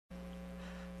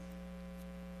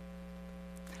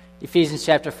Ephesians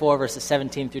chapter 4, verses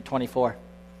 17 through 24.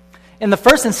 In the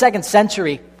 1st and 2nd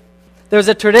century, there was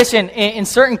a tradition in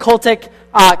certain cultic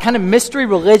kind of mystery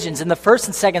religions in the 1st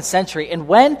and 2nd century. And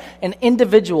when an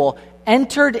individual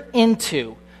entered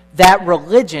into that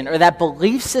religion or that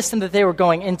belief system that they were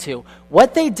going into,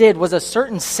 what they did was a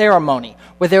certain ceremony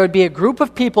where there would be a group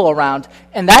of people around,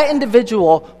 and that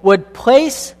individual would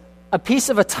place a piece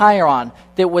of attire on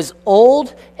that was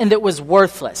old and that was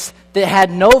worthless, that had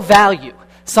no value,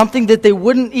 something that they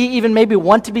wouldn't even maybe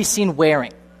want to be seen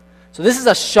wearing. So this is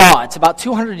a shawl. It's about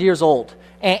 200 years old.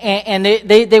 And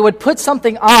they would put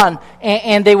something on,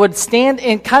 and they would stand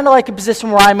in kind of like a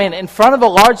position where I'm in front of a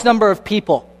large number of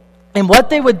people. And what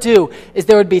they would do is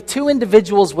there would be two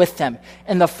individuals with them.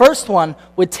 And the first one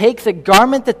would take the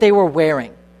garment that they were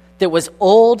wearing, that was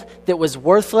old, that was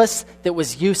worthless, that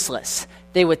was useless.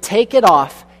 They would take it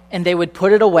off, and they would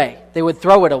put it away. They would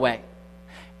throw it away.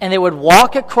 And they would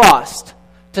walk across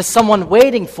to someone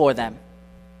waiting for them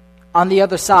on the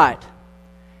other side.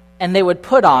 And they would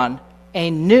put on a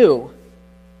new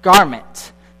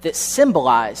garment that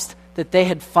symbolized that they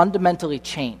had fundamentally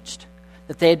changed,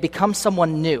 that they had become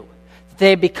someone new, that they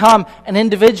had become an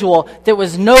individual that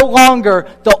was no longer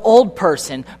the old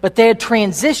person, but they had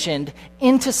transitioned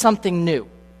into something new.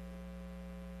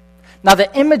 Now,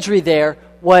 the imagery there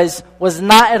was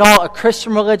not at all a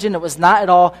Christian religion. It was not at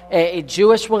all a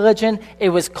Jewish religion. It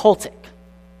was cultic.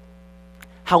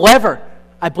 However,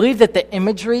 I believe that the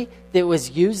imagery that was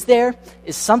used there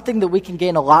is something that we can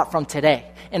gain a lot from today.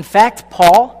 In fact,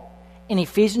 Paul, in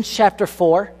Ephesians chapter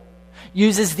 4,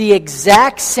 uses the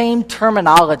exact same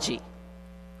terminology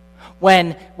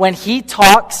when he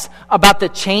talks about the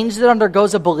change that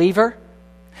undergoes a believer.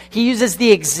 He uses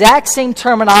the exact same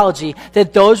terminology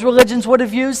that those religions would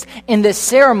have used in this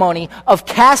ceremony of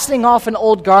casting off an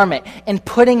old garment and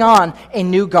putting on a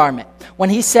new garment. When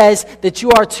he says that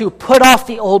you are to put off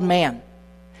the old man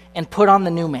and put on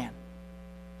the new man.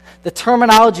 The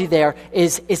terminology there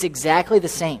is exactly the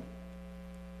same.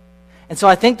 And so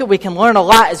I think that we can learn a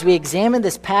lot as we examine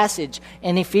this passage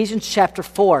in Ephesians chapter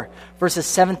 4, verses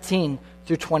 17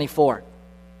 through 24.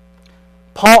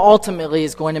 Paul ultimately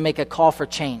is going to make a call for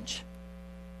change.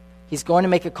 He's going to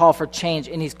make a call for change,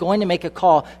 and he's going to make a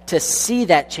call to see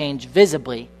that change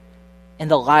visibly in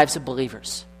the lives of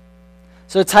believers.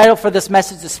 So the title for this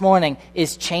message this morning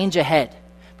is Change Ahead.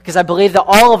 Because I believe that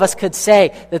all of us could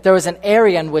say that there is an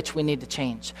area in which we need to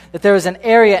change. That there is an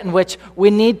area in which we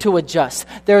need to adjust.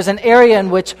 There is an area in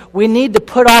which we need to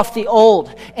put off the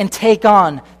old and take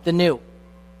on the new.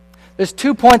 There's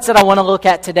 2 points that I want to look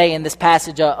at today in this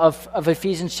passage of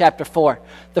Ephesians chapter 4.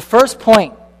 The first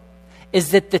point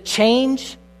is that the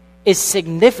change is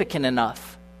significant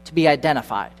enough to be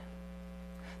identified.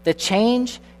 The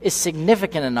change is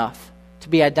significant enough to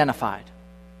be identified.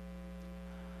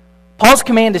 Paul's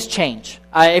command is change.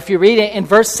 If you read it in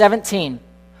verse 17,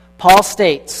 Paul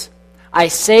states, I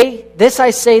say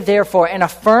therefore, and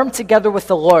affirm together with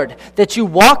the Lord, that you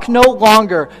walk no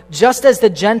longer just as the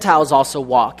Gentiles also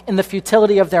walk, in the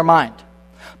futility of their mind.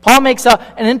 Paul makes an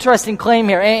interesting claim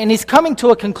here, and he's coming to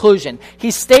a conclusion.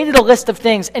 He's stated a list of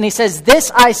things, and he says, this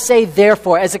I say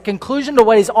therefore, as a conclusion to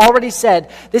what he's already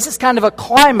said. This is kind of a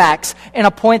climax in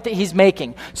a point that he's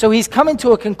making. So he's coming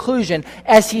to a conclusion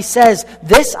as he says,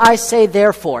 this I say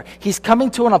therefore. He's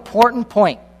coming to an important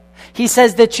point. He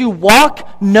says that you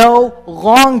walk no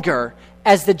longer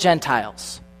as the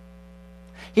Gentiles.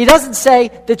 He doesn't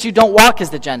say that you don't walk as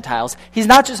the Gentiles. He's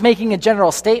not just making a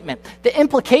general statement. The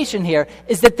implication here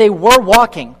is that they were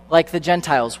walking like the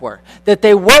Gentiles were, that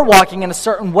they were walking in a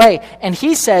certain way. And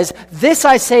he says, this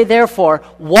I say therefore,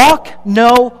 walk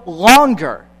no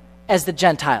longer as the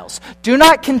Gentiles. Do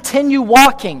not continue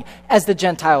walking as the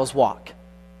Gentiles walk.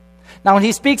 Now, when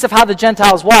he speaks of how the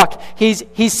Gentiles walk,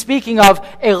 he's speaking of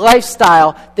a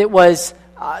lifestyle that was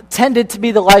tended to be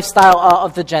the lifestyle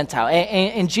of the Gentile.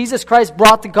 And Jesus Christ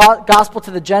brought the gospel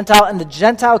to the Gentile, and the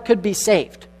Gentile could be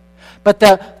saved. But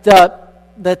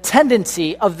the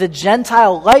tendency of the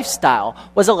Gentile lifestyle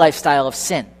was a lifestyle of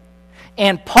sin.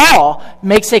 And Paul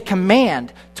makes a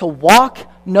command to walk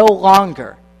no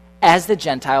longer as the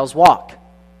Gentiles walk.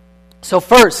 So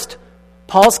first,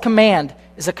 Paul's command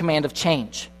is a command of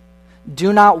change.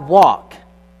 Do not walk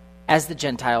as the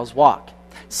Gentiles walk.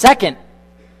 Second,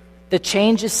 the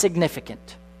change is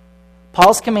significant.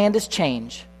 Paul's command is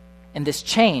change, and this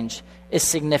change is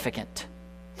significant.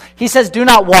 He says, do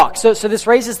not walk. So this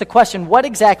raises the question, what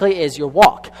exactly is your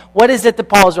walk? What is it that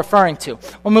Paul is referring to?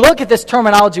 When we look at this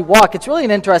terminology, walk, it's really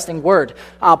an interesting word.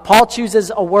 Paul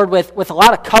chooses a word with a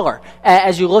lot of color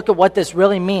as you look at what this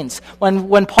really means.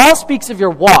 When Paul speaks of your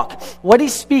walk, what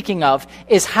he's speaking of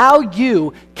is how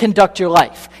you conduct your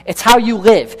life. It's how you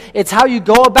live. It's how you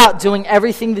go about doing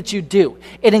everything that you do.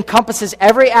 It encompasses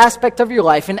every aspect of your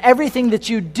life, and everything that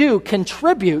you do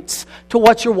contributes to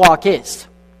what your walk is.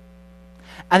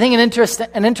 I think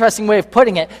an interesting way of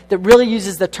putting it that really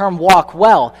uses the term walk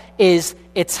well is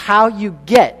it's how you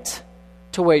get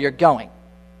to where you're going.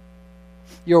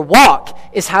 Your walk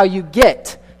is how you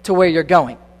get to where you're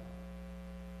going.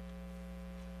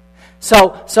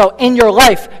 So in your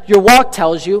life, your walk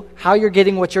tells you how you're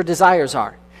getting what your desires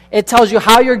are. It tells you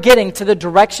how you're getting to the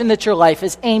direction that your life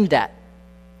is aimed at.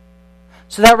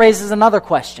 So that raises another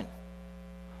question.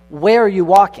 Where are you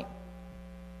walking?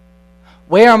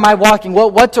 Where am I walking?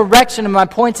 What direction am I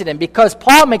pointed in? Because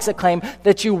Paul makes a claim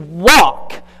that you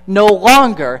walk no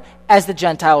longer as the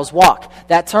Gentiles walk.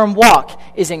 That term walk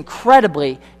is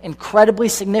incredibly, incredibly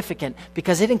significant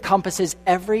because it encompasses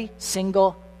every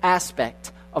single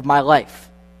aspect of my life.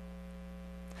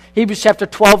 Hebrews chapter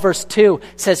 12, verse 2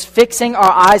 says, fixing our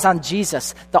eyes on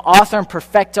Jesus, the author and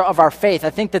perfecter of our faith. I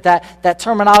think that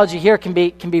terminology here can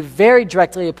be very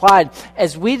directly applied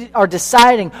as we are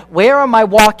deciding, where am I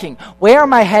walking? Where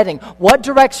am I heading? What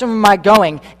direction am I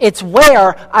going? It's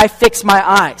where I fix my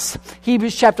eyes.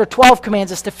 Hebrews chapter 12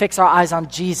 commands us to fix our eyes on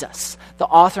Jesus, the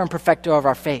author and perfecter of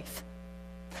our faith.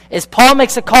 As Paul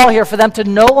makes a call here for them to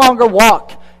no longer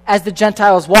walk as the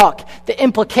Gentiles walk, the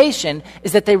implication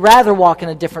is that they rather walk in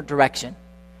a different direction,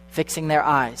 fixing their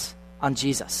eyes on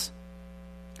Jesus.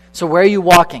 So where are you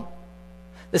walking?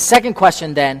 The second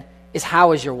question then is,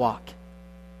 how is your walk?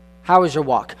 How is your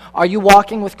walk? Are you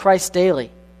walking with Christ daily?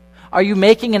 Are you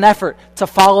making an effort to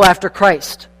follow after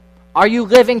Christ? Are you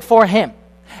living for Him?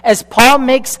 As Paul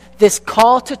makes this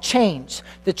call to change,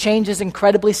 the change is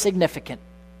incredibly significant.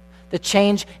 The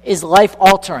change is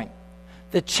life-altering.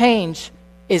 The change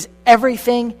is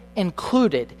everything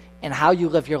included in how you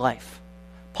live your life.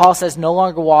 Paul says no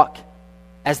longer walk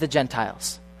as the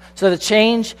Gentiles. So the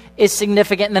change is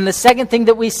significant. And then the second thing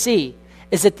that we see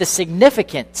is that the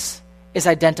significance is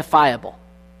identifiable,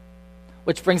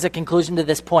 which brings a conclusion to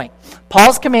this point.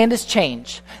 Paul's command is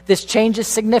change. This change is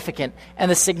significant, and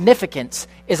the significance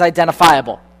is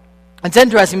identifiable. It's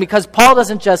interesting because Paul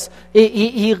doesn't just,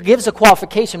 he gives a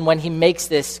qualification when he makes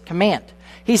this command.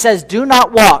 He says, do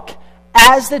not walk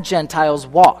as the Gentiles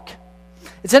walk.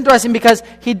 It's interesting because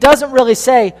he doesn't really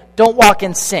say, don't walk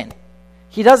in sin.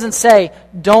 He doesn't say,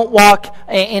 don't walk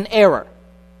in error.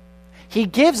 He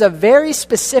gives a very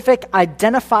specific,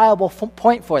 identifiable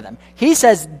point for them. He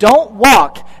says, don't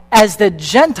walk as the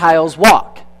Gentiles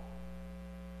walk.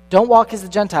 Don't walk as the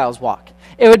Gentiles walk.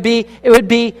 It would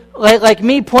be like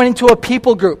me pointing to a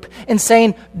people group and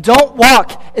saying, don't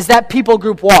walk as that people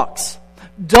group walks.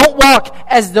 Don't walk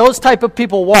as those type of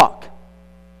people walk.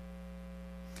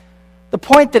 The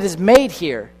point that is made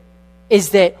here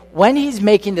is that when he's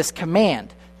making this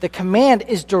command, the command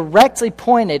is directly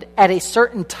pointed at a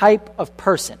certain type of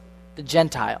person, the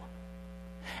Gentile.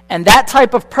 And that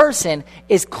type of person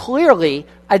is clearly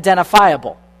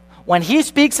identifiable. When he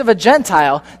speaks of a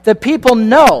Gentile, the people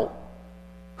know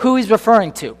who he's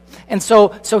referring to. And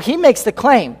so he makes the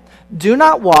claim, do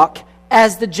not walk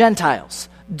as the Gentiles.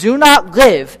 Do not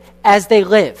live as they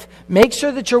live. Make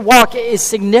sure that your walk is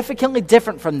significantly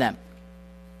different from them.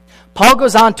 Paul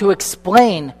goes on to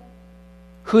explain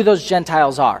who those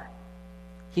Gentiles are.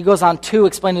 He goes on to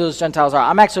explain who those Gentiles are.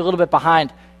 I'm actually a little bit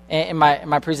behind in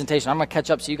my presentation. I'm going to catch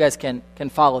up so you guys can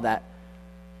follow that.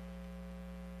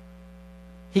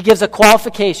 He gives a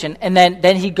qualification, and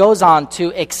then he goes on to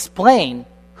explain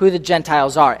who the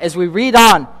Gentiles are. As we read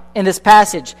on in this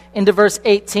passage into verse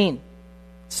 18,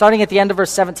 starting at the end of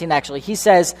verse 17 actually, he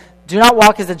says, do not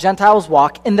walk as the Gentiles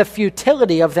walk in the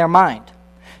futility of their mind,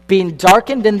 being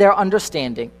darkened in their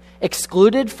understanding,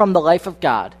 excluded from the life of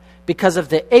God, because of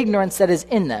the ignorance that is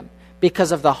in them,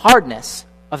 because of the hardness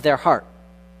of their heart.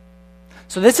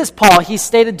 So this is Paul. He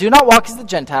stated, do not walk as the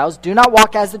Gentiles, do not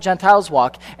walk as the Gentiles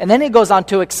walk. And then he goes on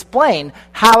to explain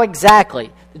how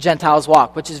exactly the Gentiles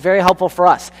walk, which is very helpful for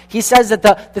us. He says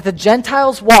that the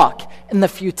Gentiles walk in the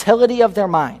futility of their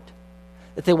mind.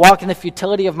 That they walk in the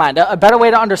futility of mind. A better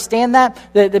way to understand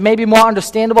that may be more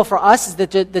understandable for us, is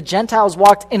that the Gentiles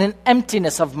walked in an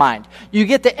emptiness of mind. You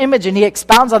get the image, and he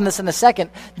expounds on this in a second,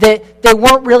 that they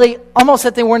weren't really, almost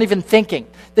that they weren't even thinking,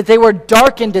 that they were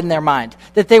darkened in their mind,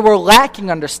 that they were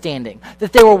lacking understanding,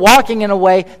 that they were walking in a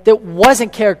way that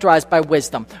wasn't characterized by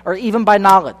wisdom or even by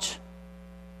knowledge.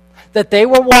 that they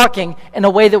were walking in a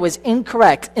way that was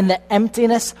incorrect in the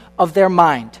emptiness of their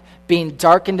mind, being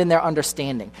darkened in their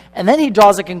understanding. And then he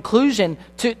draws a conclusion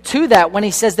to that when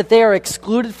he says that they are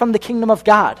excluded from the kingdom of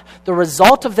God. The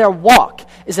result of their walk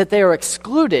is that they are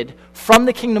excluded from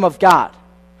the kingdom of God.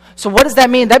 So what does that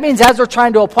mean? That means as we're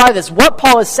trying to apply this, what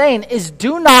Paul is saying is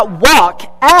do not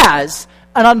walk as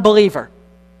an unbeliever.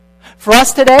 For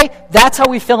us today, that's how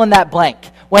we fill in that blank.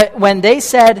 When they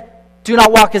said, do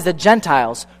not walk as the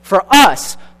Gentiles, for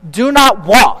us, do not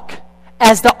walk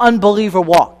as the unbeliever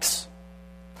walks.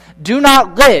 Do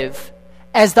not live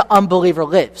as the unbeliever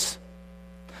lives.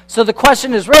 So the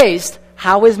question is raised,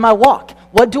 how is my walk?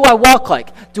 What do I walk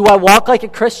like? Do I walk like a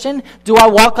Christian? Do I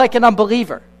walk like an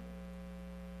unbeliever?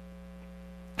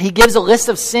 He gives a list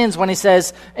of sins when he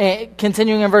says,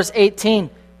 continuing in verse 18,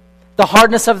 the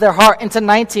hardness of their heart, into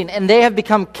 19, and they have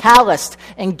become calloused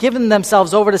and given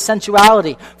themselves over to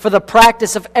sensuality for the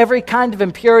practice of every kind of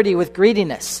impurity with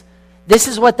greediness. This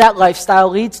is what that lifestyle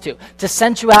leads to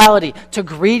sensuality, to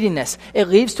greediness. It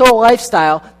leads to a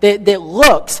lifestyle that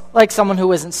looks like someone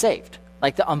who isn't saved,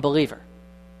 like the unbeliever.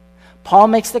 Paul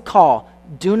makes the call,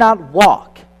 do not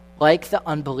walk like the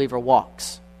unbeliever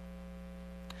walks.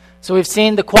 So we've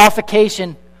seen the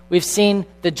qualification, we've seen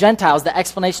the Gentiles, the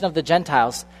explanation of the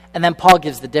Gentiles, and then Paul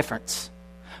gives the difference.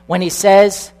 When he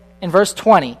says in verse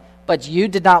 20, but you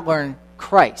did not learn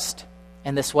Christ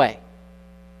in this way.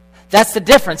 That's the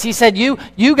difference. He said, you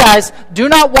guys do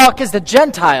not walk as the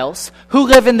Gentiles who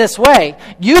live in this way.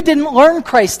 You didn't learn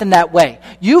Christ in that way.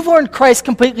 You've learned Christ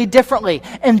completely differently.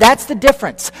 And that's the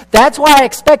difference. That's why I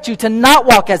expect you to not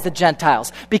walk as the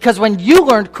Gentiles. Because when you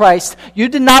learned Christ, you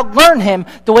did not learn him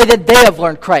the way that they have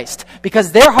learned Christ.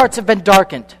 Because their hearts have been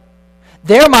darkened.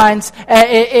 Their minds,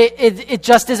 it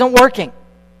just isn't working.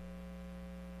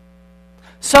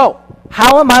 So,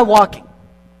 how am I walking?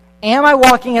 Am I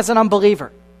walking as an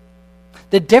unbeliever?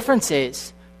 The difference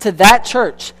is, to that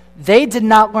church, they did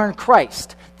not learn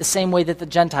Christ the same way that the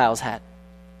Gentiles had.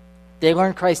 They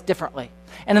learned Christ differently.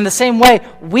 And in the same way,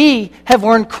 we have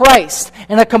learned Christ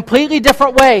in a completely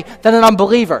different way than an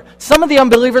unbeliever. Some of the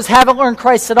unbelievers haven't learned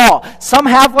Christ at all. Some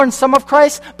have learned some of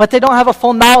Christ, but they don't have a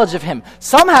full knowledge of him.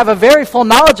 Some have a very full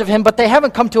knowledge of him, but they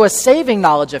haven't come to a saving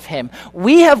knowledge of him.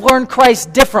 We have learned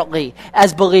Christ differently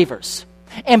as believers.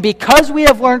 And because we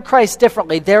have learned Christ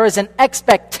differently, there is an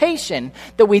expectation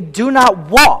that we do not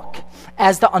walk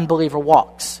as the unbeliever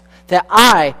walks. That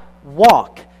I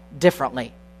walk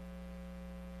differently.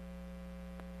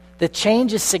 The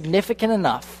change is significant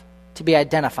enough to be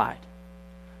identified.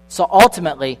 So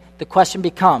ultimately, the question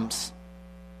becomes,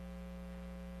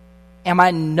 am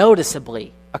I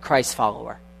noticeably a Christ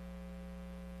follower?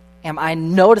 Am I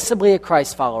noticeably a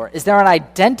Christ follower? Is there an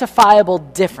identifiable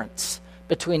difference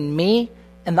between me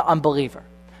and the unbeliever?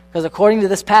 Because according to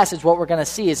this passage, what we're going to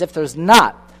see is if there's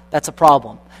not, that's a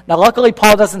problem. Now, luckily,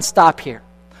 Paul doesn't stop here.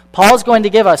 Paul's going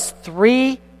to give us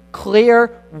 3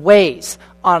 clear ways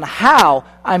on how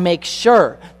I make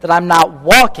sure that I'm not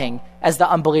walking as the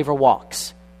unbeliever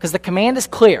walks. Because the command is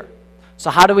clear. So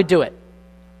how do we do it?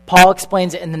 Paul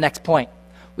explains it in the next point.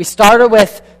 We started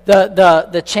with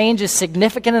the change is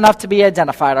significant enough to be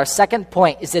identified. Our second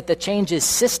point is that the change is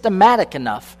systematic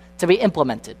enough to be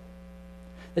implemented.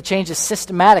 The change is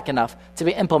systematic enough to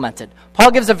be implemented.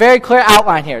 Paul gives a very clear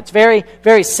outline here. It's very,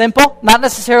 very simple, not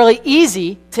necessarily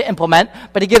easy to implement,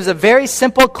 but he gives a very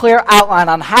simple, clear outline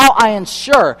on how I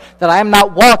ensure that I am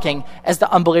not walking as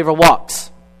the unbeliever walks.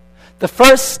 The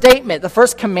first statement, the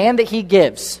first command that he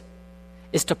gives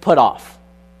is to put off.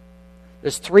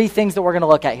 There's 3 things that we're going to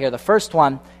look at here. The first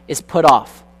one is put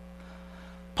off.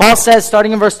 Paul says,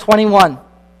 starting in verse 21,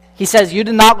 he says, you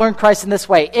did not learn Christ in this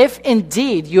way, if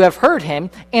indeed you have heard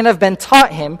him and have been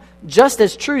taught him, just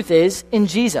as truth is in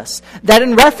Jesus, that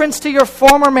in reference to your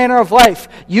former manner of life,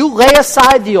 you lay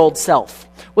aside the old self,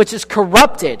 which is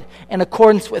corrupted in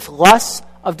accordance with lusts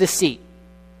of deceit.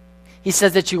 He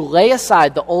says that you lay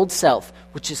aside the old self,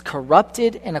 which is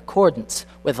corrupted in accordance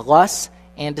with lusts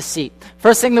and deceit.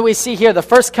 First thing that we see here, the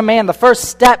first command, the first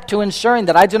step to ensuring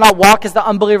that I do not walk as the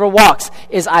unbeliever walks,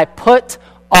 is I put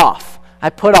off. I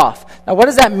put off. Now, what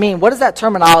does that mean? What is that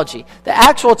terminology? The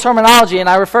actual terminology, and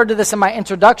I referred to this in my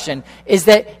introduction, is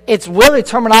that it's really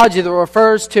terminology that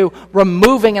refers to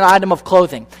removing an item of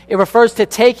clothing. It refers to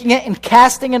taking it and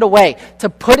casting it away,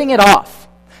 to putting it off.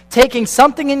 Taking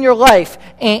something in your life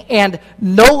and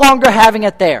no longer having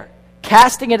it there.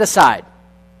 Casting it aside.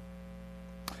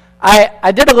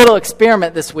 I did a little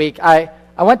experiment this week. I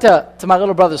went to my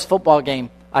little brother's football game.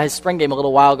 His spring game a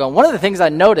little while ago. And one of the things I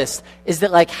noticed is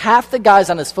that like half the guys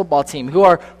on his football team who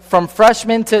are from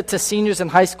freshmen to seniors in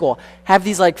high school have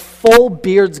these like full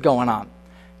beards going on.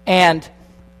 And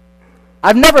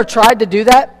I've never tried to do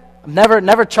that. I've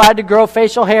never tried to grow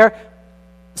facial hair.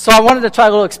 So I wanted to try a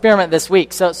little experiment this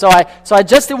week. So I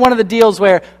just did one of the deals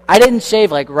where I didn't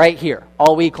shave like right here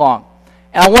all week long.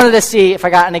 And I wanted to see if I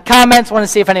got any comments, wanted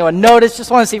to see if anyone noticed, just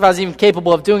wanted to see if I was even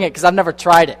capable of doing it because I've never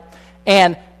tried it.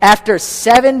 And after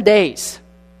 7 days,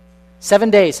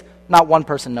 not one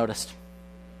person noticed.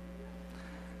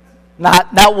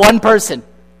 Not one person.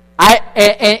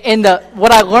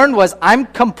 What I learned was I'm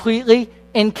completely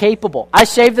incapable. I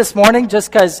shaved this morning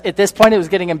just because at this point it was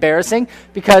getting embarrassing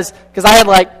because I had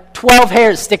like 12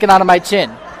 hairs sticking out of my chin.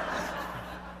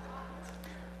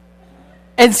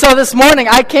 And so this morning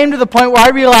I came to the point where I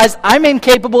realized I'm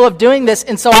incapable of doing this,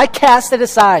 and so I cast it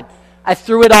aside. I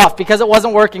threw it off because it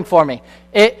wasn't working for me.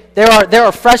 There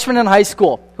are freshmen in high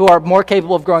school who are more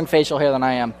capable of growing facial hair than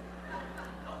I am.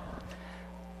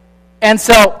 And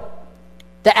so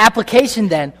the application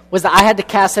then was that I had to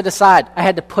cast it aside. I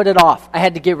had to put it off. I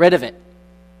had to get rid of it.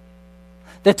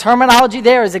 The terminology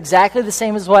there is exactly the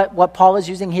same as what Paul is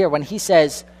using here when he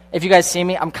says, if you guys see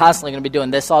me, I'm constantly going to be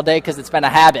doing this all day because it's been a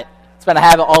habit. It's been a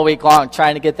habit all week long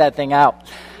trying to get that thing out.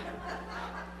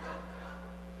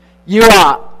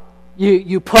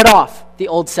 You put off the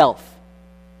old self.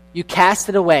 You cast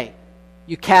it away.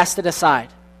 You cast it aside.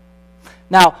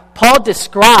 Now, Paul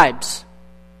describes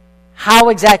how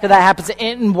exactly that happens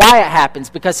and why it happens,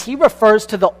 because he refers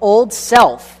to the old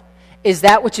self as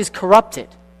that which is corrupted.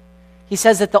 He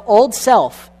says that the old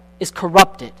self is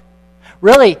corrupted.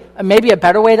 Really, maybe a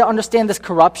better way to understand this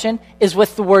corruption is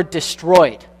with the word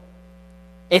destroyed.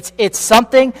 It's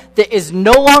something that is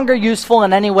no longer useful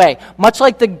in any way. Much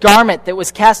like the garment that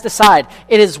was cast aside,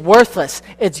 it is worthless,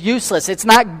 it's useless, it's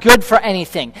not good for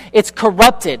anything. It's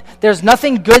corrupted. There's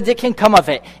nothing good that can come of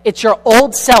it. It's your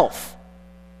old self.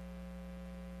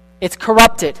 It's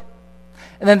corrupted.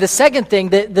 And then the second thing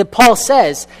that Paul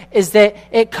says is that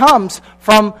it comes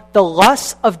from the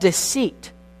lust of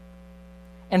deceit.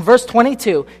 In verse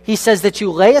 22, he says that you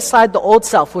lay aside the old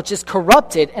self, which is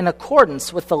corrupted in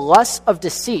accordance with the lust of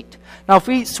deceit. Now, if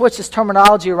we switch this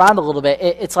terminology around a little bit,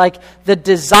 it's like the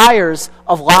desires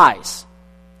of lies.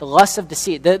 The lust of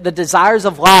deceit, the desires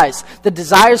of lies, the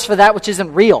desires for that which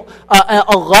isn't real,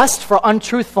 a lust for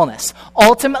untruthfulness.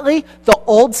 Ultimately, the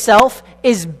old self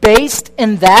is based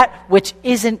in that which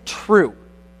isn't true,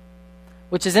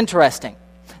 which is interesting.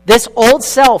 This old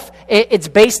self, it's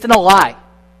based in a lie.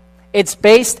 It's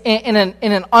based in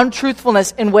an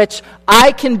untruthfulness in which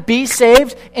I can be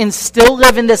saved and still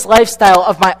live in this lifestyle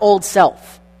of my old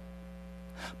self.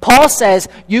 Paul says,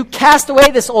 you cast away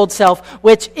this old self,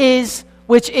 which is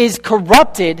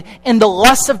corrupted in the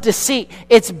lust of deceit.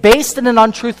 It's based in an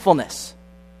untruthfulness.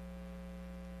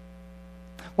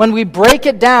 When we break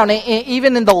it down,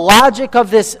 even in the logic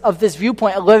of this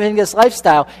viewpoint of living this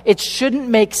lifestyle, it shouldn't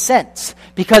make sense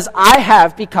because I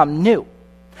have become new.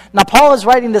 Now, Paul is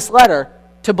writing this letter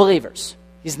to believers.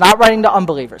 He's not writing to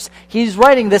unbelievers. He's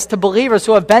writing this to believers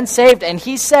who have been saved, and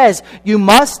he says, you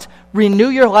must renew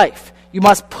your life. You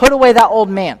must put away that old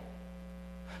man.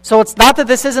 So it's not that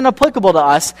this isn't applicable to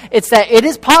us. It's that it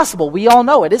is possible. We all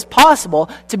know it is possible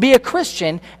to be a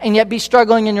Christian and yet be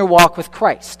struggling in your walk with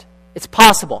Christ. It's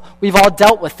possible. We've all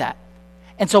dealt with that.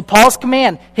 And so Paul's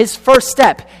command, his first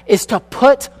step, is to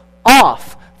put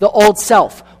off the old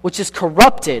self, which is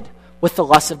corrupted with the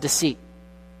lust of deceit.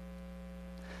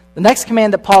 The next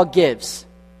command that Paul gives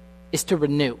is to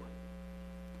renew.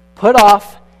 Put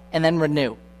off and then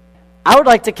renew. I would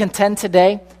like to contend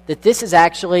today that this is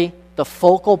actually the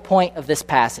focal point of this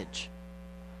passage.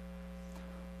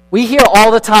 We hear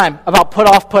all the time about put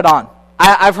off, put on.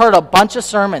 I've heard a bunch of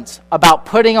sermons about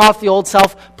putting off the old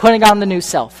self, putting on the new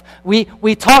self.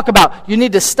 We talk about you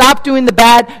need to stop doing the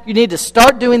bad, you need to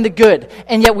start doing the good.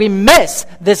 And yet we miss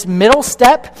this middle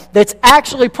step that's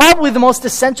actually probably the most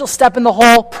essential step in the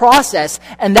whole process,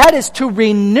 and that is to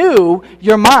renew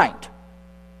your mind.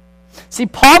 See,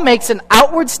 Paul makes an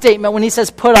outward statement when he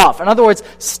says put off. In other words,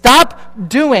 stop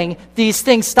doing these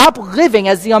things, stop living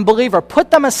as the unbeliever, put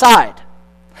them aside.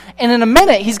 And in a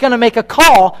minute, he's going to make a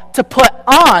call to put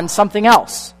on something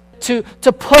else, to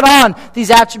put on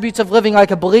these attributes of living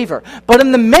like a believer. But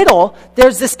in the middle,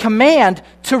 there's this command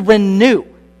to renew,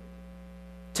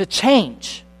 to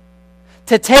change,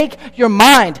 to take your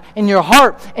mind and your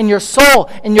heart and your soul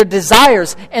and your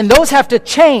desires, and those have to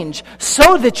change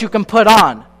so that you can put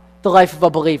on the life of a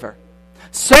believer,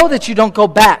 so that you don't go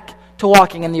back to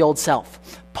walking in the old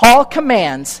self. Paul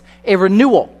commands a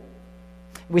renewal.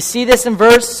 We see this in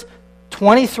verse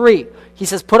 23. He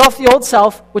says, put off the old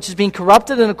self, which is being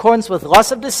corrupted in accordance with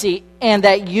lust of deceit, and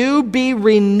that you be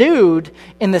renewed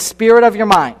in the spirit of your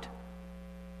mind.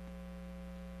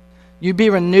 You be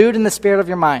renewed in the spirit of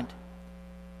your mind.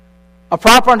 A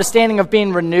proper understanding of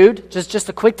being renewed, just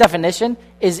a quick definition,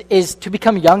 is to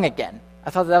become young again. I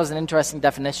thought that was an interesting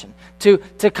definition. To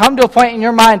come to a point in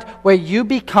your mind where you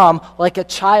become like a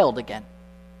child again.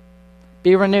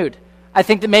 Be renewed. I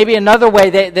think that maybe another way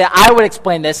that I would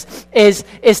explain this is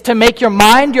to make your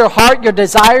mind, your heart, your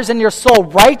desires, and your soul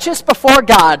righteous before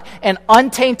God and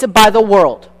untainted by the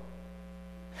world.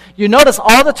 You notice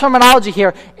all the terminology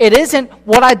here. It isn't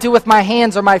what I do with my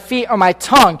hands or my feet or my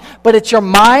tongue, but it's your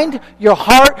mind, your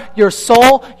heart, your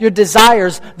soul, your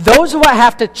desires. Those are what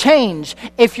have to change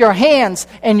if your hands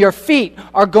and your feet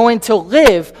are going to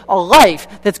live a life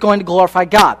that's going to glorify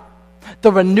God.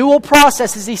 The renewal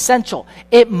process is essential.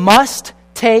 It must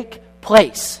take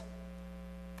place.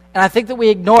 And I think that we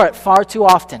ignore it far too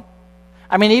often.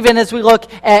 I mean, even as we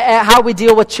look at how we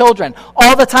deal with children,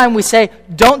 all the time we say,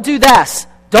 don't do this.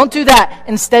 Don't do that.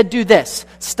 Instead, do this.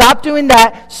 Stop doing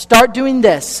that. Start doing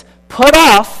this. Put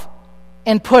off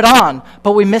and put on.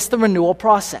 But we miss the renewal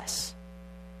process.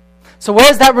 So where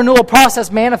is that renewal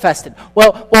process manifested?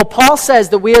 Well, Paul says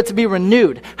that we are to be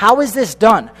renewed. How is this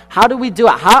done? How do we do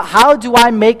it? How do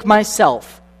I make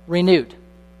myself renewed?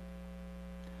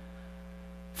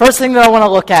 First thing that I want to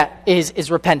look at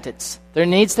is repentance. There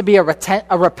needs to be a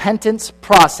repentance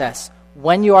process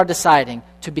when you are deciding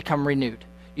to become renewed.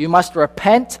 You must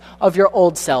repent of your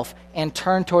old self and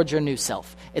turn towards your new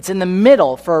self. It's in the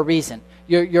middle for a reason.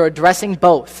 You're addressing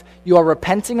both. You are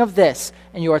repenting of this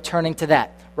and you are turning to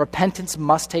that. Repentance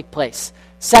must take place.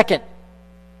 Second,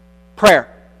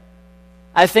 prayer.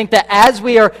 I think that as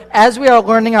we are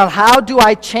learning on how do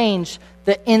I change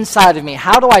the inside of me,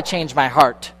 how do I change my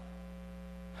heart,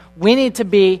 we need to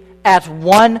be at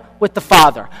one with the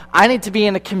Father. I need to be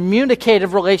in a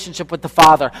communicative relationship with the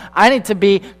Father. I need to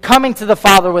be coming to the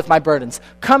Father with my burdens,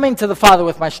 coming to the Father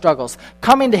with my struggles,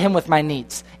 coming to Him with my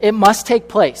needs. It must take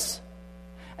place.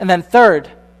 And then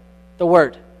third, the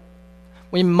Word.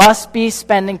 We must be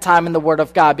spending time in the Word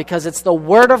of God because it's the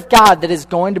Word of God that is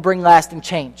going to bring lasting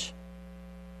change.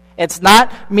 It's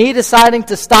not me deciding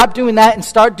to stop doing that and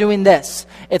start doing this.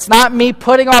 It's not me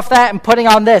putting off that and putting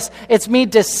on this. It's me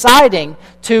deciding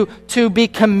to be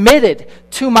committed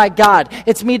to my God.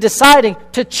 It's me deciding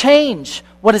to change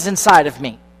what is inside of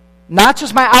me. Not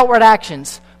just my outward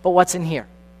actions, but what's in here.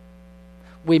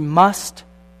 We must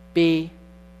be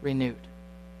renewed.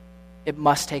 It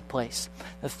must take place.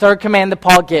 The third command that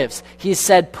Paul gives, he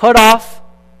said, put off,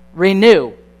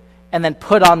 renew, and then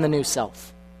put on the new self.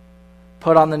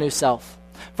 Put on the new self.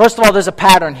 First of all, there's a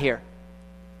pattern here.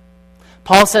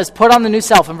 Paul says, put on the new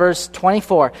self in verse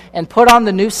 24, and put on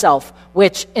the new self,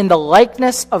 which in the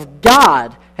likeness of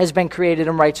God has been created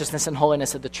in righteousness and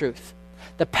holiness of the truth.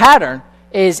 The pattern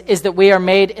is that we are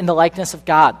made in the likeness of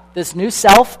God. This new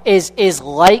self is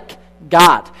like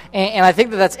God. And I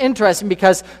think that that's interesting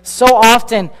because so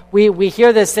often we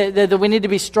hear this, that we need to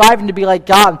be striving to be like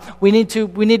God. We need to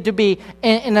be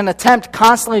in an attempt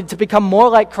constantly to become more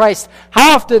like Christ.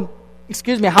 How often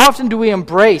do we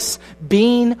embrace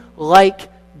being like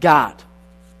God?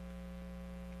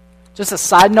 Just a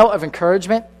side note of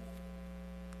encouragement.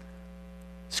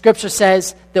 Scripture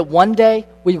says that one day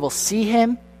we will see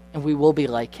Him and we will be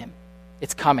like Him.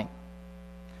 It's coming.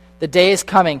 The day is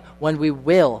coming when we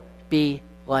will be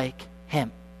like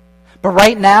Him. But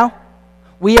right now,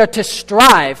 we are to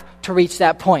strive to reach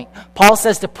that point. Paul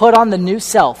says to put on the new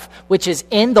self, which is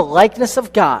in the likeness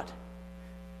of God.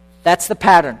 That's the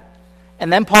pattern.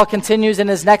 And then Paul continues in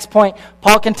his next point.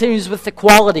 Paul continues with the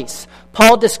qualities.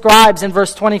 Paul describes in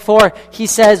verse 24, he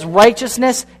says,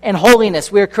 righteousness and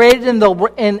holiness. We are created in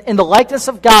the likeness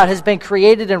of God, has been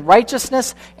created in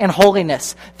righteousness and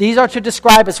holiness. These are to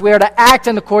describe us. We are to act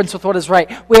in accordance with what is right.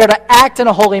 We are to act in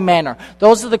a holy manner.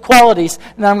 Those are the qualities.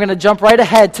 And then I'm going to jump right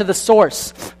ahead to the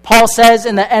source. Paul says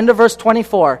in the end of verse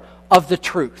 24, of the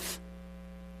truth.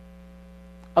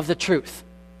 Of the truth.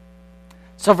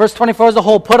 So verse 24 as a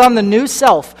whole, put on the new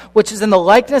self, which is in the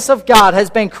likeness of God,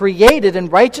 has been created in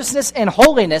righteousness and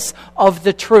holiness of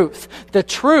the truth. The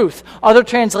truth, other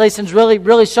translations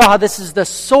really show how this is the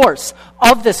source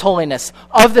of this holiness,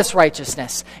 of this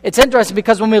righteousness. It's interesting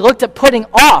because when we looked at putting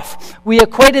off, we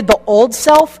equated the old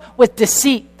self with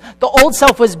deceit. The old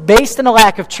self was based in a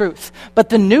lack of truth. But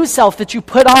the new self that you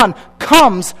put on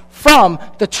comes from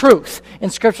the truth.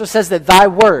 And Scripture says that thy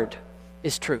word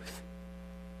is truth.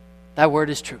 Thy word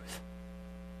is truth.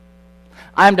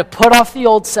 I am to put off the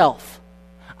old self.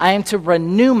 I am to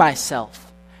renew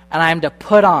myself. And I am to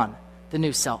put on the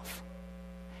new self.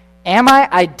 Am I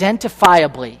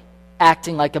identifiably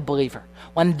acting like a believer?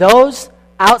 When those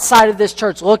outside of this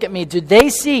church look at me, do they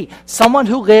see someone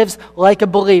who lives like a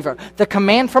believer? The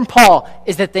command from Paul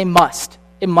is that they must.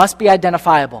 It must be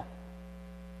identifiable.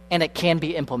 and it can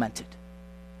be implemented.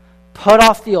 Put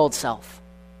off the old self,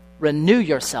 renew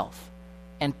yourself,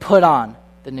 and put on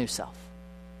the new self.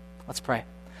 Let's pray.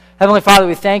 Heavenly Father,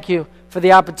 we thank you for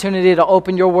the opportunity to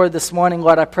open your word this morning.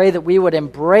 Lord, I pray that we would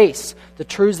embrace the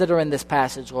truths that are in this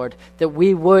passage, Lord, that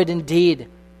we would indeed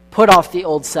put off the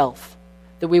old self,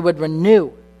 that we would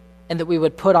renew, and that we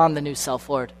would put on the new self,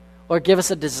 Lord. Lord, give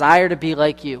us a desire to be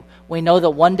like you. We know that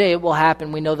one day it will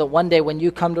happen. We know that one day when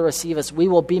you come to receive us, we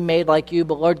will be made like you.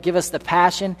 But Lord, give us the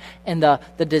passion and the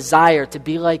desire to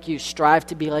be like you. Strive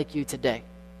to be like you today.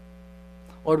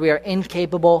 Lord, we are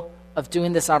incapable of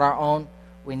doing this on our own.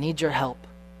 We need your help.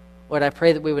 Lord, I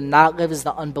pray that we would not live as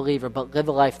the unbeliever, but live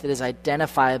a life that is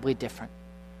identifiably different.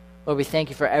 Lord, we thank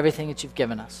you for everything that you've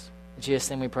given us. In Jesus'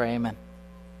 name we pray, amen.